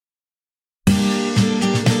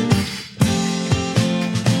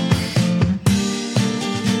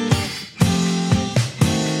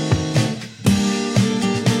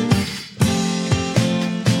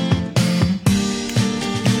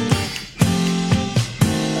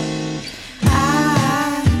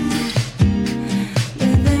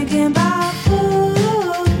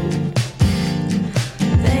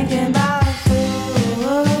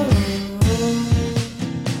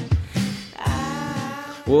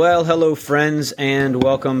Well, hello, friends, and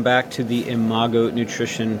welcome back to the Imago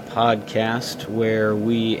Nutrition Podcast, where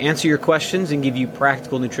we answer your questions and give you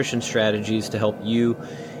practical nutrition strategies to help you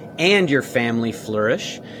and your family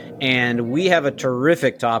flourish. And we have a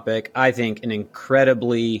terrific topic, I think, an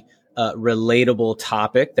incredibly relatable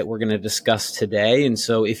topic that we're going to discuss today. And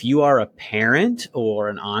so if you are a parent or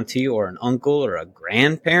an auntie or an uncle or a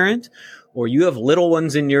grandparent, or you have little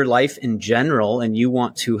ones in your life in general, and you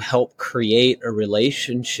want to help create a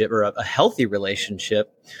relationship or a healthy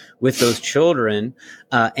relationship with those children,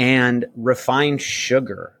 and refined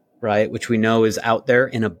sugar, right, which we know is out there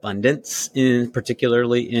in abundance,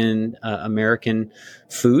 particularly in American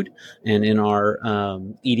food and in our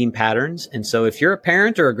eating patterns. And so if you're a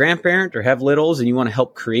parent or a grandparent or have littles and you want to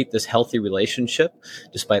help create this healthy relationship,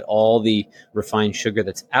 despite all the refined sugar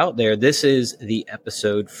that's out there, this is the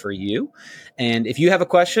episode for you. And if you have a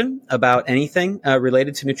question about anything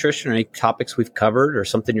related to nutrition or any topics we've covered or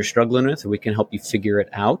something you're struggling with, or we can help you figure it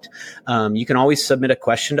out, you can always submit a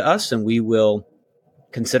question to us and we will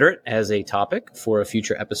consider it as a topic for a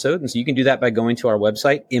future episode. And so you can do that by going to our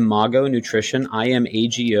website, Imago Nutrition,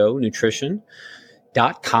 IMAGO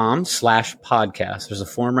nutrition.com/podcast. There's a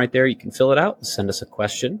form right there. You can fill it out and send us a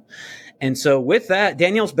question. And so with that,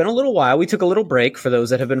 Danielle, it's been a little while. We took a little break for those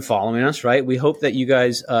that have been following us, right? We hope that you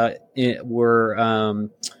guys were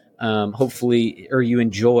hopefully, or you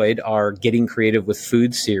enjoyed our Getting Creative with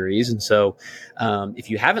Food series. And so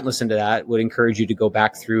if you haven't listened to that, would encourage you to go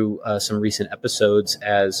back through some recent episodes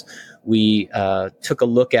as we took a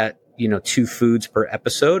look at 2 foods per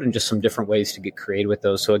episode and just some different ways to get creative with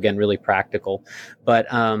those. So again, really practical. But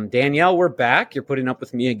Danielle, we're back. You're putting up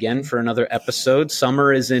with me again for another episode.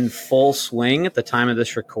 Summer is in full swing at the time of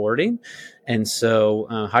this recording. And so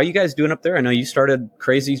how are you guys doing up there? I know you started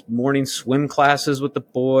crazy morning swim classes with the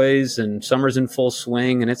boys, and summer's in full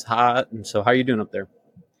swing and it's hot. And so how are you doing up there?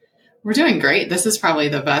 We're doing great. This is probably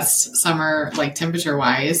the best summer, temperature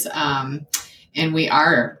wise. And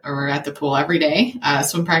we're at the pool every day,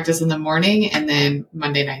 swim practice in the morning, and then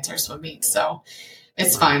Monday nights are swim meets. So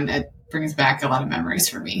it's fun. It brings back a lot of memories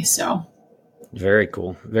for me. So very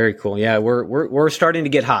cool. Very cool. Yeah, we're starting to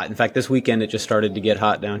get hot. In fact, this weekend it just started to get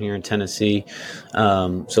hot down here in Tennessee.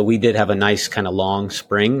 So we did have a nice kind of long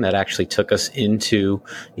spring that actually took us into,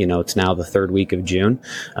 it's now the 3rd week of June,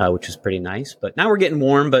 which is pretty nice. But now we're getting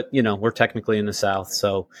warm, but we're technically in the South,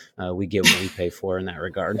 so we get what we pay for in that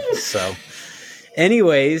regard. So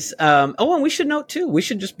anyways, and we should note too, we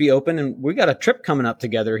should just be open, and we got a trip coming up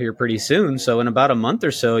together here pretty soon. So in about a month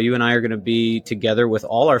or so, you and I are going to be together with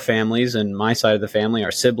all our families and my side of the family,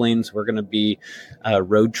 our siblings. We're going to be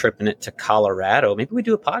road tripping it to Colorado. Maybe we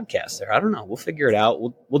do a podcast there. I don't know. We'll figure it out.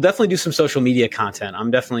 We'll definitely do some social media content.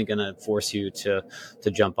 I'm definitely going to force you to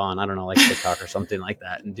jump on, I don't know, like TikTok or something like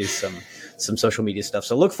that, and do some social media stuff.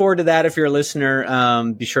 So look forward to that. If you're a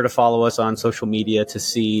listener, be sure to follow us on social media to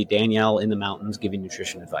see Danielle in the mountains giving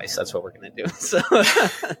nutrition advice. That's what we're going to do. So,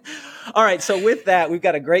 all right. So with that, we've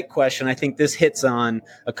got a great question. I think this hits on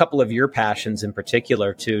a couple of your passions in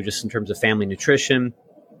particular too, just in terms of family nutrition,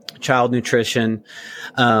 child nutrition,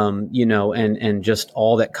 and just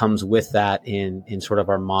all that comes with that in sort of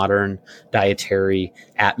our modern dietary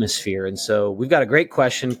atmosphere. And so we've got a great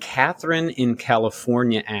question. Catherine in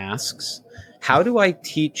California asks, how do I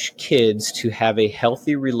teach kids to have a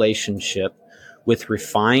healthy relationship with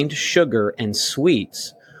refined sugar and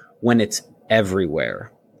sweets when it's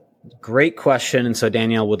everywhere? Great question. And so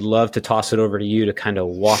Danielle, would love to toss it over to you to kind of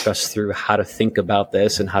walk us through how to think about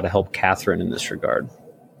this and how to help Catherine in this regard.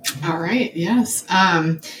 All right. Yes.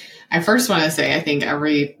 I first want to say, I think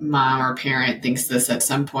every mom or parent thinks this at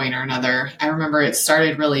some point or another. I remember it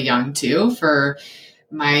started really young too for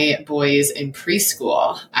my boys in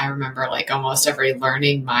preschool. I remember almost every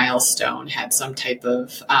learning milestone had some type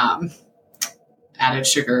of added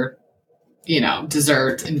sugar,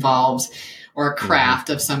 dessert involved, or a craft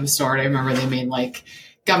of some sort. I remember they made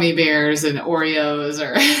gummy bears and Oreos,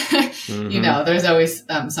 or, there's always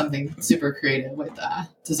something super creative with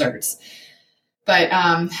desserts. But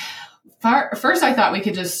first, I thought we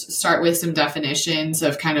could just start with some definitions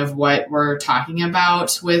of kind of what we're talking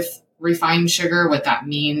about with refined sugar, what that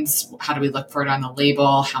means. How do we look for it on the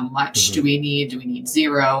label? How much do we need? Do we need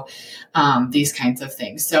 0? These kinds of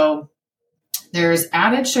things. So there's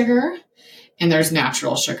added sugar and there's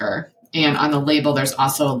natural sugar. And on the label, there's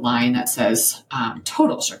also a line that says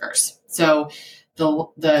total sugars. So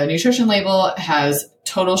the nutrition label has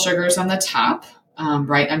total sugars on the top,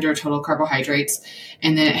 right under total carbohydrates.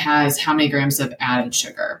 And then it has how many grams of added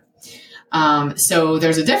sugar. So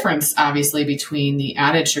there's a difference, obviously, between the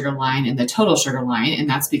added sugar line and the total sugar line. And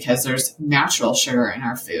that's because there's natural sugar in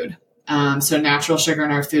our food. So natural sugar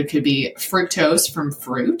in our food could be fructose from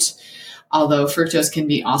fruit, although fructose can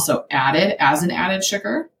be also added as an added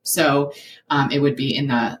sugar. So it would be in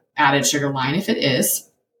the added sugar line if it is.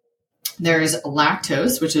 There's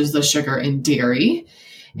lactose, which is the sugar in dairy.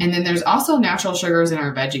 And then there's also natural sugars in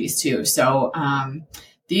our veggies too. So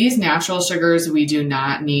these natural sugars we do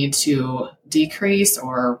not need to decrease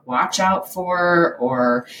or watch out for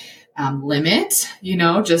or limit,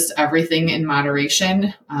 just everything in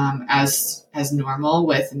moderation as normal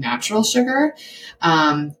with natural sugar.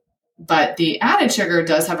 But the added sugar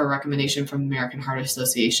does have a recommendation from the American Heart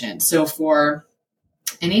Association. So for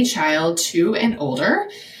any child 2 and older,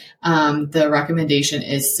 the recommendation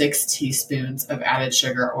is 6 teaspoons of added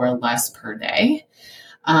sugar or less per day.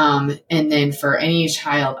 And then for any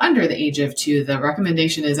child under the age of 2, the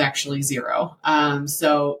recommendation is actually 0.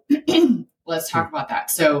 So let's talk about that.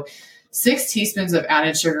 So 6 teaspoons of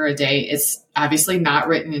added sugar a day, it's obviously not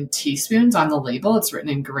written in teaspoons on the label. It's written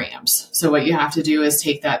in grams. So what you have to do is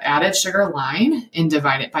take that added sugar line and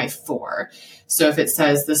divide it by 4. So if it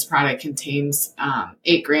says this product contains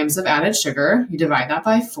 8 grams of added sugar, you divide that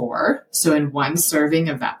by 4. So in one serving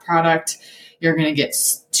of that product, you're going to get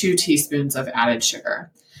 2 teaspoons of added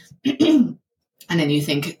sugar. And then you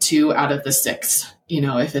think 2 out of the 6,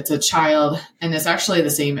 if it's a child, and it's actually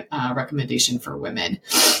the same recommendation for women.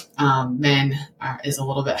 Men is a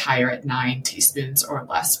little bit higher at 9 teaspoons or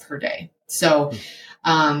less per day. So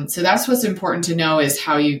that's what's important to know is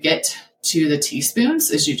how you get to the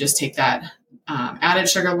teaspoons is you just take that added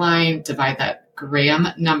sugar line, divide that gram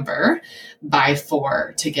number by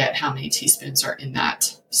 4 to get how many teaspoons are in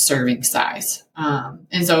that serving size.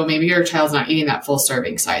 And so maybe your child's not eating that full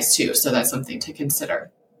serving size too. So that's something to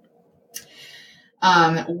consider.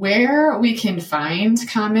 Where we can find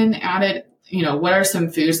common added, what are some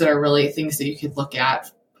foods that are really things that you could look at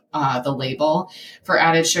the label for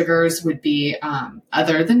added sugars would be,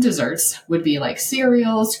 other than desserts, would be like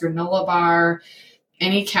cereals, granola bar,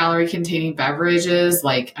 any calorie containing beverages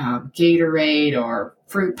like Gatorade or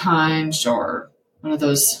fruit punch or one of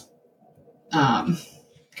those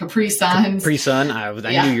Capri Suns. Capri Sun. I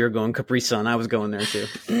knew you were going Capri Sun. I was going there too.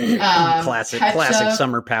 Classic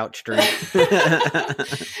summer pouch drink.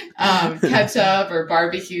 Ketchup or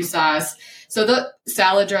barbecue sauce. So the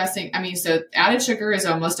salad dressing, so added sugar is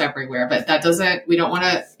almost everywhere, but we don't want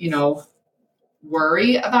to,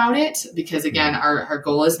 worry about it because again, our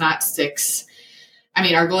goal is not 6.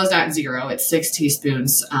 Our goal is not 0. It's 6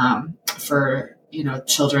 teaspoons for,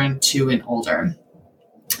 children 2 and older.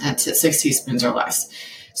 That's 6 teaspoons or less.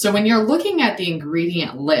 So when you're looking at the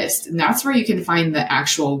ingredient list, and that's where you can find the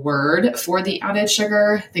actual word for the added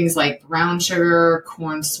sugar, things like brown sugar,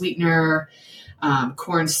 corn sweetener,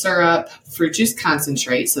 corn syrup, fruit juice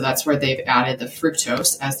concentrate. So that's where they've added the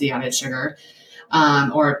fructose as the added sugar,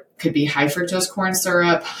 or it could be high fructose corn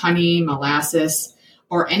syrup, honey, molasses,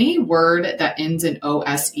 or any word that ends in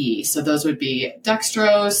OSE. So those would be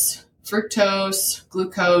dextrose, fructose,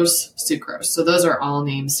 glucose, sucrose. So those are all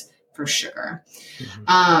names for sugar.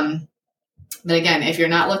 Mm-hmm. But again, if you're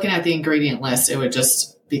not looking at the ingredient list, it would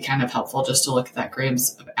just be kind of helpful just to look at that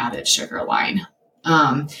grams of added sugar line.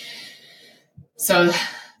 So does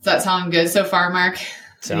that sound good so far, Mark?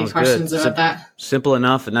 Sounds Any questions good. about that? Simple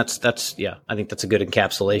enough. And that's, yeah, I think that's a good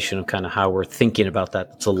encapsulation of kind of how we're thinking about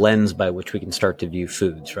that. It's a lens by which we can start to view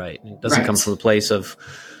foods, right? It doesn't come from a place of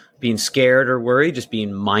being scared or worried, just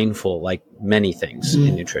being mindful, like many things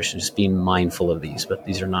in nutrition, just being mindful of these. But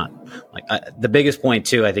these are not the biggest point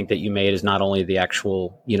too, I think that you made is not only the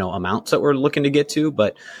actual, amounts that we're looking to get to,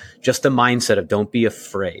 but just the mindset of don't be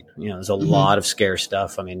afraid. There's a lot of scare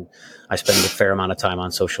stuff. I spend a fair amount of time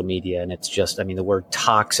on social media and it's just, the word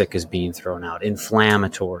toxic is being thrown out,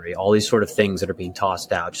 inflammatory, all these sort of things that are being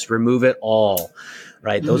tossed out. Just remove it all.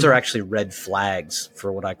 Right. Those are actually red flags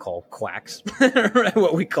for what I call quacks, right?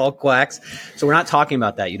 What we call quacks. So we're not talking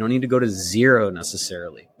about that. You don't need to go to 0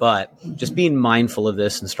 necessarily, but just being mindful of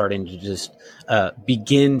this and starting to just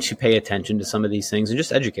begin to pay attention to some of these things and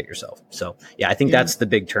just educate yourself. So yeah, I think that's the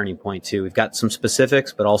big turning point too. We've got some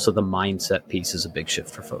specifics, but also the mindset piece is a big shift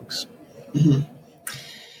for folks. Mm-hmm.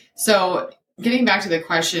 So getting back to the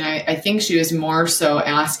question, I think she was more so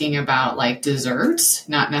asking about like desserts,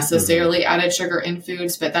 not necessarily added sugar in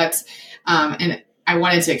foods, but that's, and I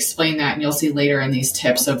wanted to explain that, and you'll see later in these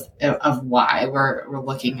tips of why we're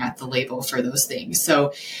looking at the label for those things.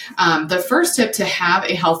 So the first tip to have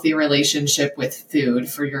a healthy relationship with food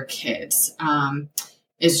for your kids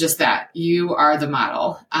is just that you are the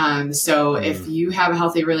model. So if you have a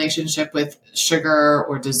healthy relationship with sugar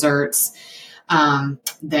or desserts,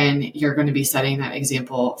 then you're going to be setting that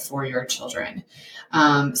example for your children.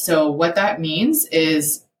 So what that means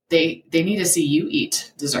is they need to see you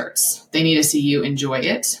eat desserts. They need to see you enjoy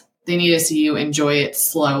it. They need to see you enjoy it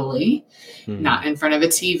slowly, not in front of a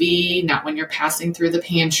TV, not when you're passing through the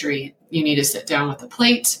pantry. You need to sit down with a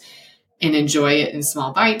plate and enjoy it in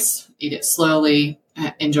small bites, eat it slowly,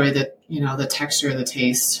 enjoy the texture, the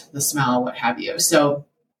taste, the smell, what have you. So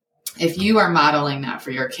if you are modeling that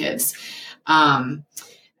for your kids,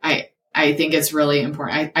 I think it's really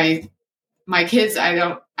important. My kids,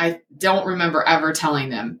 I don't remember ever telling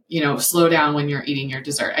them, slow down when you're eating your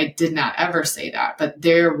dessert. I did not ever say that, but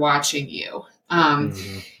they're watching you.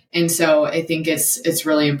 And so I think it's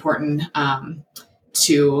really important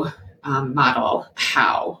to model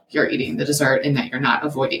how you're eating the dessert and that you're not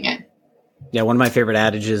avoiding it. Yeah, one of my favorite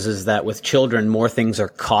adages is that with children, more things are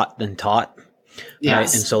caught than taught. Yes.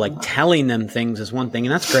 Right? And so like telling them things is one thing,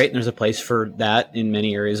 and that's great. And there's a place for that in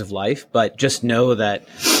many areas of life, but just know that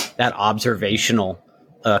observational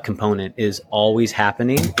component is always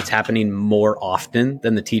happening. It's happening more often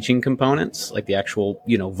than the teaching components, like the actual,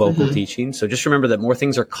 vocal teaching. So just remember that more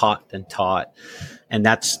things are caught than taught. And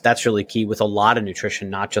that's really key with a lot of nutrition,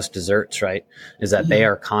 not just desserts, right? Is that they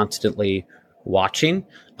are constantly watching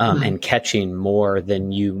and catching more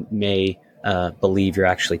than you may believe you're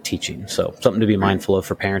actually teaching. So something to be mindful of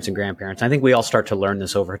for parents and grandparents. I think we all start to learn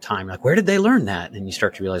this over time. Like, where did they learn that? And you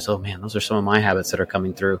start to realize, oh man, those are some of my habits that are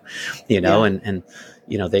coming through, and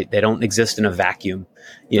they don't exist in a vacuum,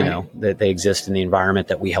 that they exist in the environment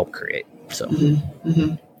that we help create. So,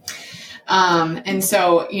 and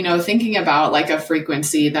so, thinking about like a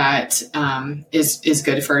frequency that is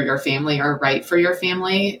good for your family or right for your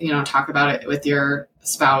family, talk about it with your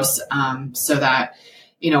spouse so that,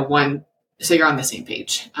 so you're on the same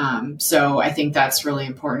page. So I think that's really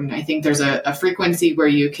important. I think there's a frequency where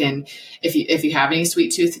you can, if you have any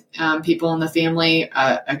sweet tooth people in the family,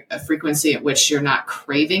 a frequency at which you're not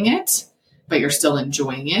craving it, but you're still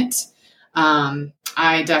enjoying it.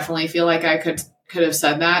 I definitely feel like I could have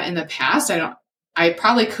said that in the past. I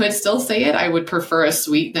probably could still say it. I would prefer a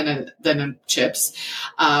sweet than a chips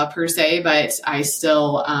per se, but I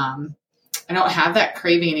still I don't have that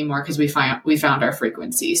craving anymore because we found our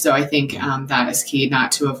frequency. So I think that is key,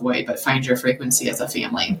 not to avoid, but find your frequency as a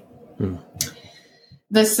family.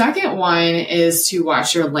 The second one is to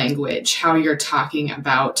watch your language, how you're talking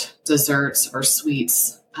about desserts or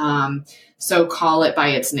sweets. So call it by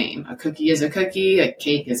its name. A cookie is a cookie, a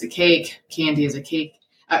cake is a cake, candy is a cake,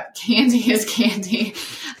 candy is candy.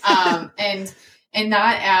 And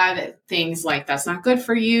not add things like that's not good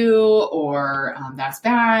for you, or that's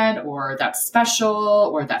bad, or that's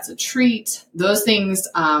special, or that's a treat. Those things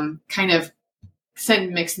kind of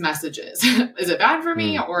send mixed messages. Is it bad for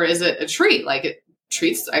me, or is it a treat? Like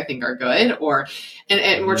treats, I think, are good.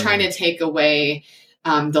 And we're trying to take away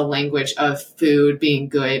the language of food being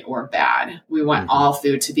good or bad. We want all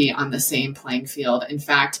food to be on the same playing field. In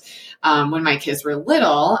fact, when my kids were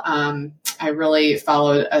little, I really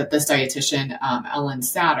followed this dietitian, Ellen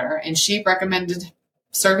Satter, and she recommended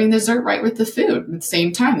serving the dessert right with the food at the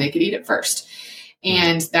same time. They could eat it first.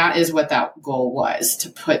 And that is what that goal was, to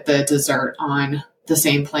put the dessert on the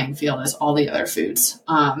same playing field as all the other foods.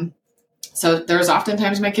 So there's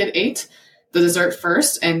oftentimes my kid ate the dessert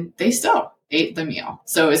first and they still ate the meal.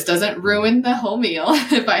 So it doesn't ruin the whole meal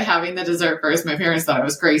by having the dessert first. My parents thought I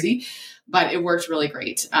was crazy, but it worked really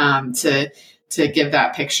great to give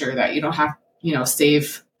that picture that you don't have,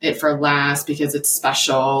 save it for last because it's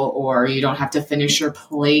special, or you don't have to finish your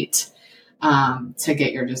plate to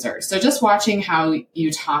get your dessert. So just watching how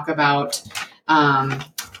you talk about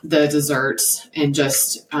the desserts and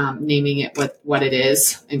just naming it with what it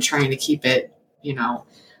is and trying to keep it,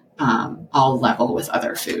 all level with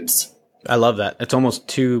other foods. I love that. It's almost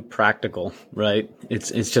too practical, right?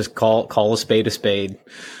 It's just call a spade a spade.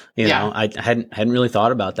 I hadn't really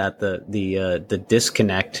thought about that. The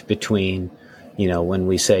disconnect between, when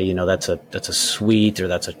we say, that's a sweet, or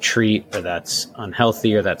that's a treat, or that's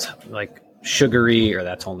unhealthy, or that's like sugary, or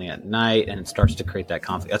that's only at night, and it starts to create that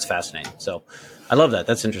conflict. That's fascinating. So I love that.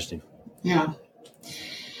 That's interesting. Yeah.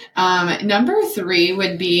 Number 3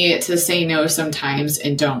 would be to say no sometimes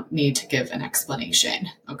and don't need to give an explanation.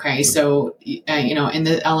 Okay. So, in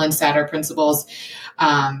the Ellen Satter principles,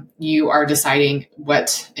 you are deciding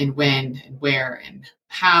what and when and where and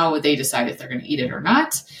how they decide if they're going to eat it or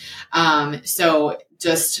not. So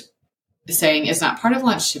just saying it's not part of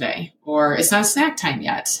lunch today, or it's not snack time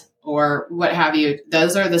yet, or what have you.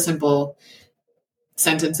 Those are the simple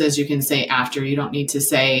sentences you can say after. You don't need to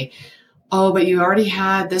say, oh, but you already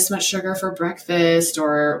had this much sugar for breakfast,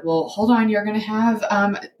 or, well, hold on, you're going to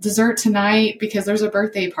have dessert tonight because there's a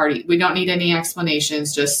birthday party. We don't need any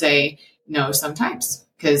explanations. Just say no sometimes.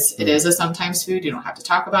 because it is a sometimes food. You don't have to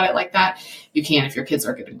talk about it like that. You can if your kids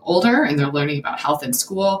are getting older and they're learning about health in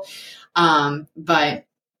school. But,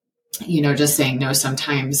 just saying no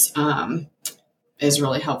sometimes is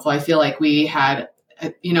really helpful. I feel like we had,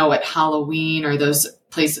 at Halloween or those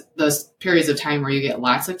periods of time where you get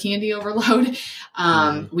lots of candy overload.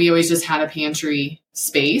 We always just had a pantry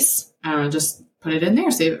space. I don't know, just put it in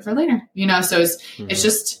there, save it for later, so it's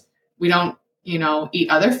just, we don't, eat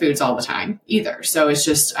other foods all the time either. So it's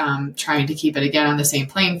just, trying to keep it again on the same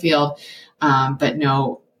playing field. But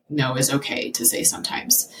no is okay to say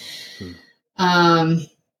sometimes.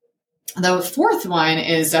 The fourth one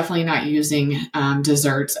is definitely not using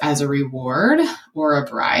desserts as a reward or a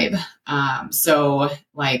bribe. So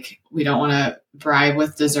like we don't want to bribe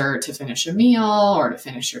with dessert to finish a meal or to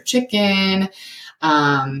finish your chicken.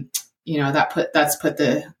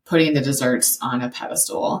 Putting the desserts on a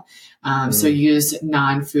pedestal. So use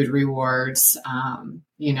non-food rewards,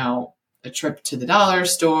 a trip to the dollar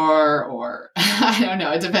store, or I don't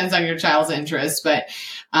know, it depends on your child's interest, but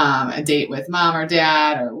a date with mom or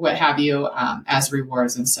dad or what have you, as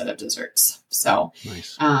rewards instead of desserts. So,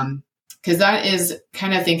 nice. Cause that is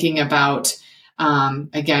kind of thinking about,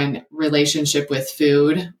 again, relationship with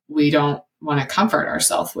food. We don't want to comfort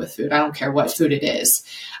ourselves with food. I don't care what food it is.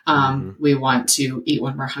 We want to eat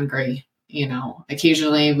when we're hungry.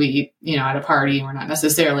 Occasionally we eat, at a party, we're not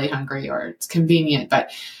necessarily hungry or it's convenient,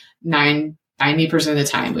 but 90% of the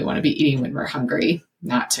time we want to be eating when we're hungry,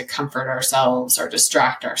 not to comfort ourselves or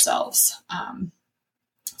distract ourselves.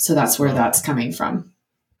 So that's where that's coming from.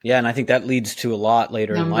 Yeah. And I think that leads to a lot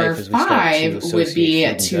later in life. Number 5 would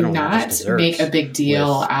be to not make a big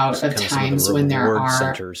deal out of times when there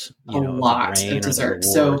are a lot of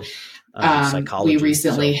desserts. So we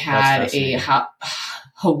recently had a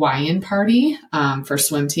Hawaiian party for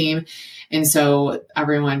swim team. And so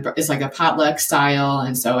everyone is like a potluck style.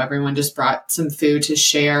 And so everyone just brought some food to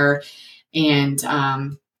share. And,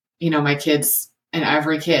 my kids and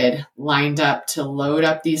every kid lined up to load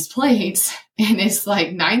up these plates. And it's like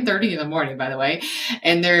 9:30 in the morning, by the way.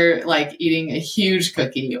 And they're like eating a huge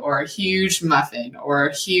cookie or a huge muffin or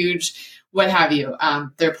a huge, what have you.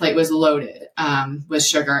 Their plate was loaded with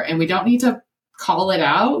sugar, and we don't need to call it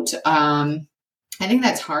out. I think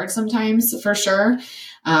that's hard sometimes for sure.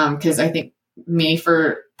 Cause I think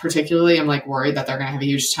particularly, I'm like worried that they're going to have a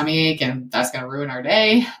huge tummy ache and that's going to ruin our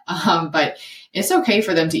day. But it's okay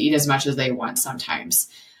for them to eat as much as they want sometimes.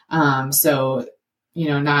 So,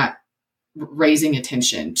 not raising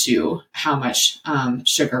attention to how much,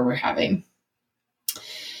 sugar we're having.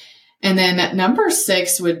 And then number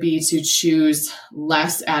 6 would be to choose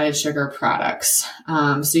less added sugar products.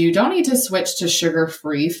 So you don't need to switch to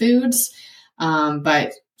sugar-free foods.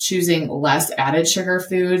 But choosing less added sugar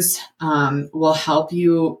foods will help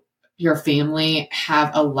your family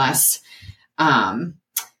have a less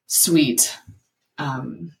sweet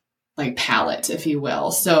palate, if you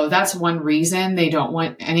will. So that's one reason they don't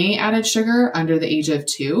want any added sugar under the age of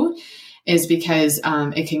 2, is because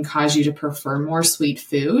it can cause you to prefer more sweet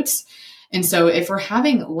foods. And so if we're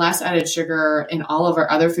having less added sugar in all of our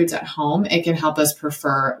other foods at home, it can help us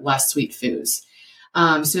prefer less sweet foods.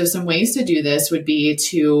 So some ways to do this would be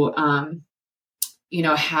to,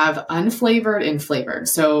 have unflavored and flavored.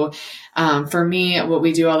 So, for me, what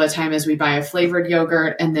we do all the time is we buy a flavored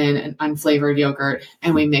yogurt and then an unflavored yogurt,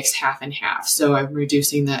 and we mix half and half. So I'm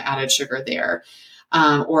reducing the added sugar there.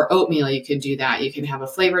 Or oatmeal, you can do that. You can have a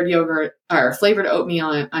flavored yogurt or flavored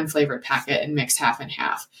oatmeal and an unflavored packet and mix half and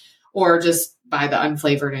half, or just buy the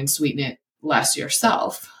unflavored and sweeten it less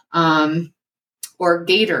yourself. Or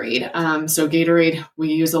Gatorade. So Gatorade,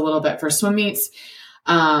 we use a little bit for swim meets.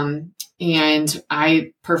 And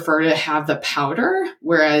I prefer to have the powder,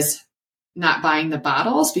 whereas not buying the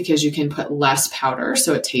bottles, because you can put less powder,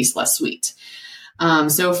 so it tastes less sweet.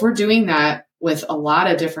 So if we're doing that with a lot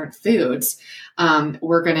of different foods,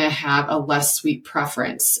 we're going to have a less sweet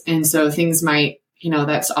preference. And so things might,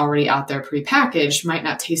 that's already out there prepackaged, might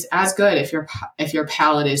not taste as good if your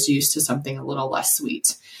palate is used to something a little less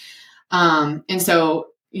sweet. And so,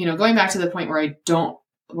 going back to the point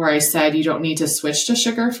where I said you don't need to switch to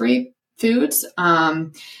sugar-free foods,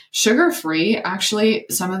 sugar-free, actually,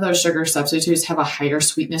 some of those sugar substitutes have a higher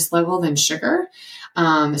sweetness level than sugar.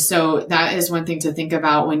 So that is one thing to think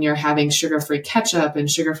about when you're having sugar-free ketchup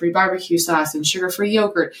and sugar-free barbecue sauce and sugar-free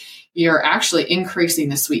yogurt. You're actually increasing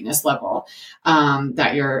the sweetness level,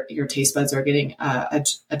 that your taste buds are getting,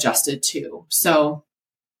 adjusted to. So,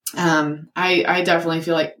 I definitely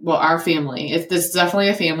feel like, our family, this is definitely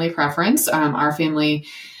a family preference. Our family,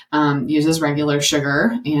 uses regular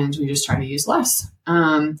sugar, and we just try to use less.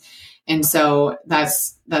 And so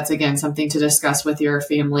that's again, something to discuss with your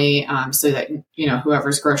family, so that,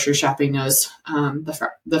 whoever's grocery shopping knows,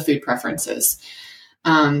 the food preferences.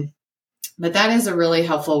 But that is a really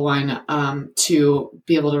helpful one, to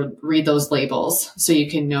be able to read those labels so you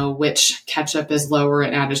can know which ketchup is lower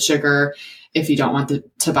in added sugar if you don't want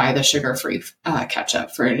to buy the sugar-free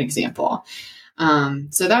ketchup, for an example.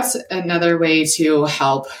 So that's another way to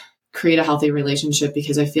help create a healthy relationship,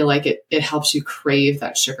 because I feel like it helps you crave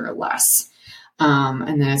that sugar less.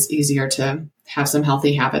 And then it's easier to have some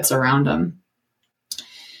healthy habits around them.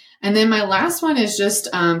 And then my last one is just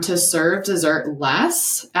to serve dessert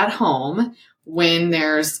less at home when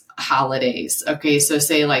there's holidays. Okay, so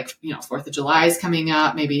say 4th of July is coming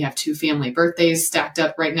up. Maybe you have 2 family birthdays stacked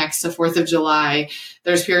up right next to 4th of July.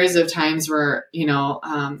 There's periods of times where,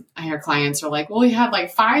 I hear clients are like, well, we had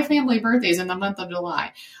 5 family birthdays in the month of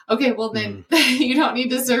July. Okay, well then you don't need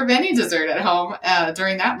to serve any dessert at home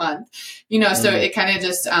during that month. So it kind of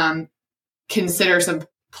just consider some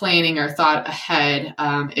planning or thought ahead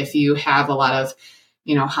if you have a lot of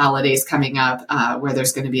holidays coming up where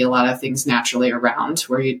there's going to be a lot of things naturally around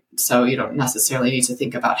so you don't necessarily need to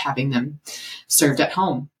think about having them served at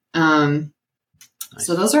home. Nice.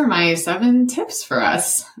 So those are my 7 tips for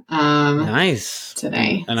us nice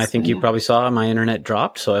today. And I think you probably saw my internet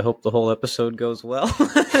dropped, so I hope the whole episode goes well.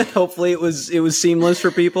 Hopefully it was seamless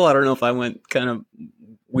for people. I don't know if I went kind of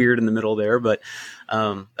weird in the middle there, but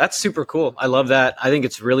that's super cool. I love that. I think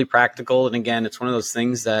it's really practical. And again, it's one of those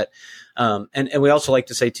things that, and we also like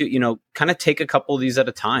to say too, kind of take a couple of these at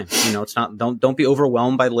a time. It's not, don't be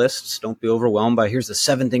overwhelmed by lists. Don't be overwhelmed by here's the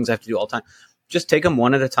 7 things I have to do all the time. Just take them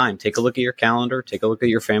one at a time. Take a look at your calendar, take a look at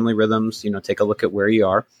your family rhythms, take a look at where you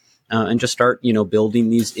are, and just start, building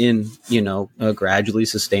these in, gradually,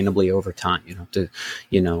 sustainably over time,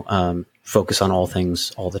 to, focus on all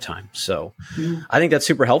things all the time. So I think that's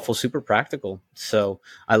super helpful, super practical. So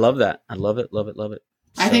I love that. I love it. Love it. Love it.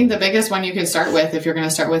 So, I think the biggest one you can start with, if you're going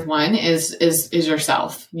to start with one, is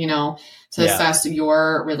yourself, to assess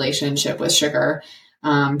your relationship with sugar.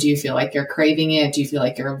 Do you feel like you're craving it? Do you feel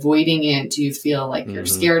like you're avoiding it? Do you feel like you're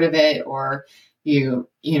scared of it, or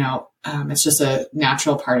it's just a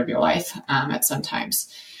natural part of your life at some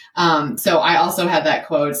times. So I also had that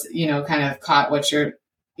quote, kind of caught what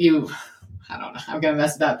I don't know. I'm going to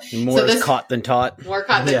mess it up. More is caught than taught. More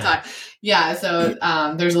caught than taught. Yeah. So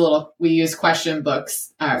there's we use question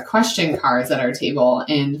cards at our table.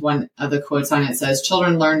 And one of the quotes on it says,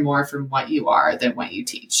 children learn more from what you are than what you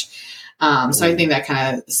teach. So I think that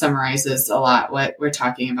kind of summarizes a lot what we're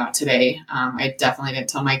talking about today. I definitely didn't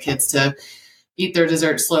tell my kids to eat their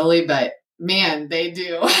dessert slowly, but man, they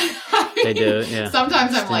do. They do. Yeah.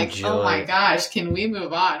 Sometimes I'm like, oh my gosh, can we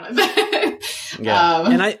move on with that?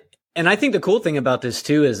 Yeah. And I think the cool thing about this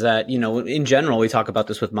too is that, in general, we talk about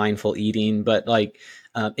this with mindful eating, but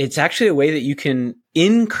it's actually a way that you can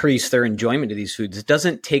increase their enjoyment of these foods. It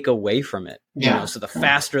doesn't take away from it. So the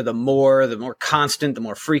faster, the more constant, the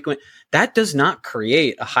more frequent, that does not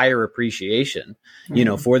create a higher appreciation,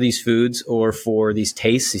 for these foods or for these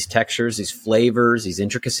tastes, these textures, these flavors, these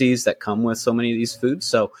intricacies that come with so many of these foods.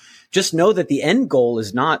 So just know that the end goal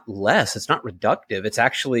is not less. It's not reductive. It's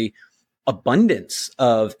actually abundance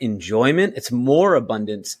of enjoyment. It's more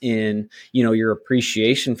abundance in, your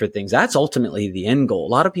appreciation for things. That's ultimately the end goal.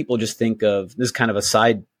 A lot of people just think of this kind of a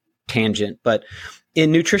side tangent, but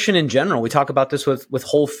in nutrition in general, we talk about this with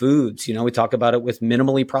whole foods. We talk about it with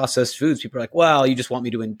minimally processed foods. People are like, well, you just want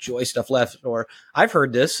me to enjoy stuff less. Or I've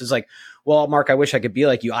heard this is like, well, Mark, I wish I could be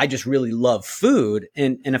like you. I just really love food.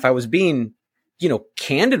 And if I was being,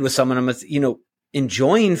 candid with someone, I'm,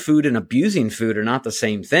 enjoying food and abusing food are not the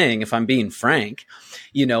same thing, if I'm being frank,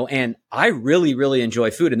 and I really, really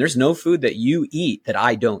enjoy food. And there's no food that you eat that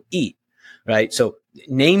I don't eat, right? So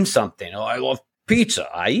name something. Oh, I love pizza.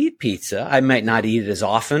 I eat pizza. I might not eat it as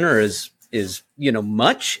often or as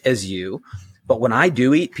much as you, but when I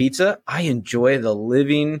do eat pizza, I enjoy the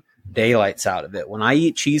living daylights out of it. When I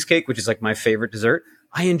eat cheesecake, which is like my favorite dessert,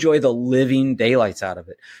 I enjoy the living daylights out of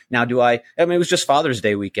it. Now, it was just Father's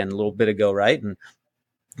Day weekend a little bit ago, right? And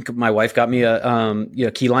my wife got me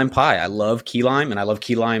a key lime pie. I love key lime and I love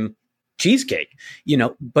key lime cheesecake,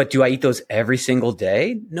 but do I eat those every single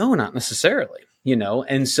day? No, not necessarily,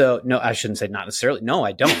 and so, no, I shouldn't say not necessarily. No,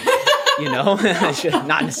 I don't,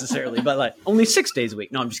 not necessarily, but only 6 days a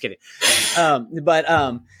week. No, I'm just kidding.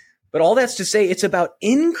 But all that's to say, it's about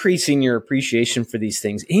increasing your appreciation for these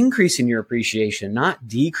things, increasing your appreciation, not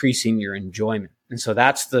decreasing your enjoyment. And so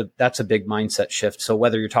that's a big mindset shift. So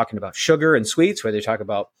whether you're talking about sugar and sweets, whether you talk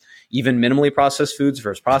about even minimally processed foods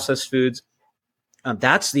versus processed foods,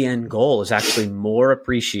 that's the end goal, is actually more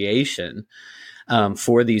appreciation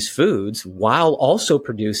for these foods while also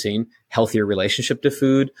producing healthier relationship to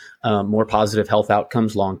food, more positive health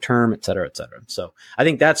outcomes long-term, et cetera, et cetera. So I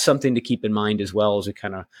think that's something to keep in mind as well as we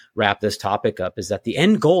kind of wrap this topic up, is that the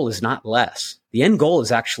end goal is not less. The end goal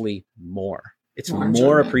is actually more. It's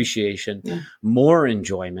more appreciation, more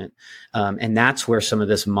enjoyment. And that's where some of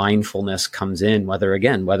this mindfulness comes in, whether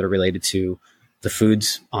related to the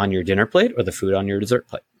foods on your dinner plate or the food on your dessert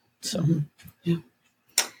plate. So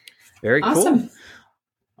very cool.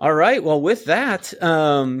 All right. Well, with that,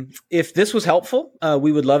 if this was helpful,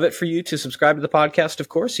 we would love it for you to subscribe to the podcast, of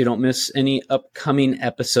course, so you don't miss any upcoming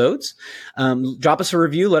episodes. Drop us a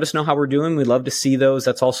review. Let us know how we're doing. We'd love to see those.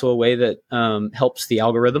 That's also a way that helps the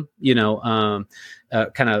algorithm,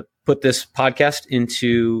 kind of put this podcast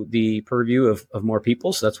into the purview of more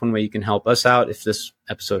people. So that's one way you can help us out if this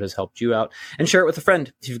episode has helped you out, and share it with a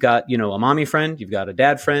friend. If you've got, a mommy friend, you've got a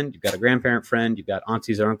dad friend, you've got a grandparent friend, you've got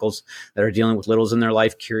aunties or uncles that are dealing with littles in their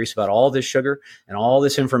life, curious about all this sugar and all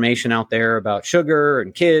this information out there about sugar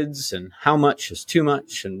and kids and how much is too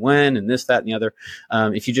much and when and this, that, and the other.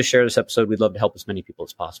 If you just share this episode, we'd love to help as many people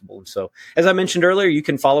as possible. And so, as I mentioned earlier, you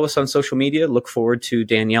can follow us on social media. Look forward to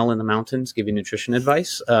Danielle in the mountains giving nutrition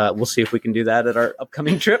advice. We'll see if we can do that at our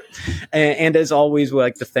upcoming trip. And as always, we'd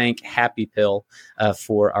like to thank Happy Pill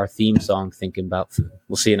for our theme song, Thinking About Food.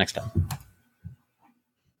 We'll see you next time.